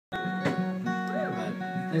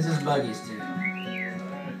This is Buggy's tune.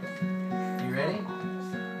 You ready?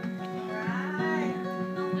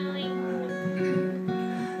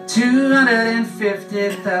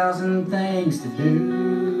 250,000 things to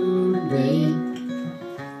do today.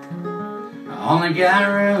 I only got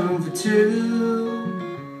room for two.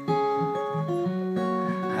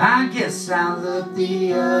 I guess I'll look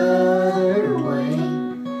the other way.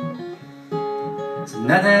 It's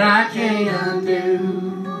nothing I can't undo.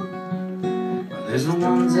 Well, there's the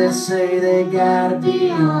ones that say they gotta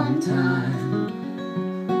be on time.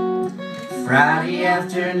 Friday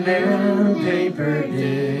afternoon paper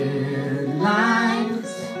deadlines.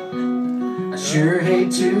 I sure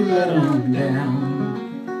hate to let them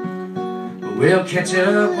down, but we'll catch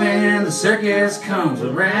up when the circus comes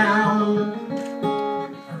around.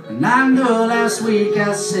 And I know last week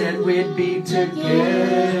I said we'd be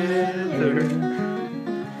together,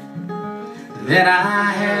 then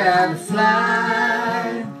I had to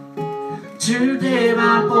fly. Today,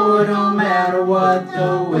 my boy, don't matter what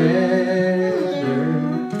the weather.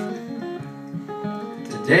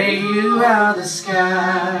 Today you are the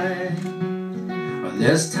sky. Well,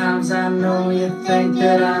 there's times I know you think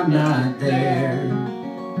that I'm not there,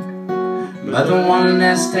 but the one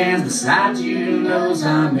that stands beside you knows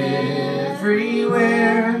I'm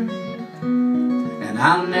everywhere. And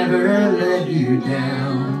I'll never let you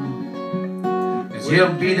down, 'cause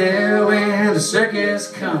you'll be there when the circus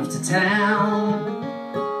comes to town.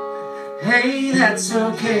 Hey, that's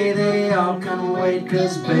okay, they all can wait,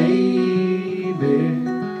 'cause baby,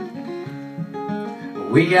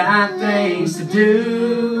 we got things to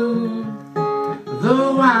do.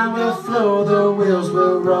 The wine will flow, the wheels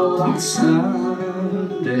will roll on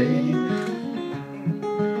Sunday.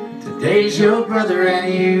 Today's your brother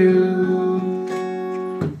and you.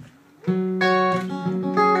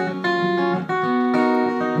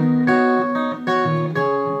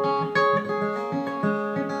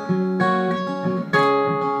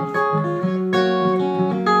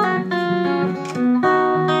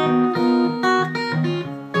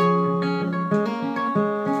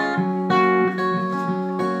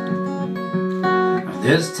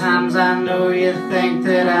 There's times I know you think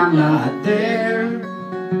that I'm not there,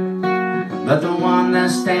 but the one that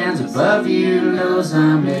stands above you knows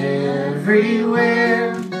I'm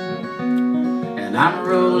everywhere. And I'm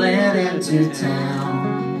rolling into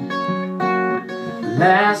town.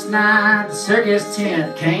 Last night the circus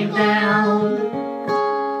tent came down.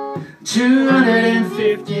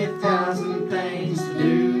 250,000 things to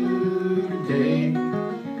do today.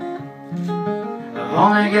 I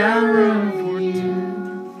only got room for you.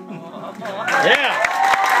 Yeah.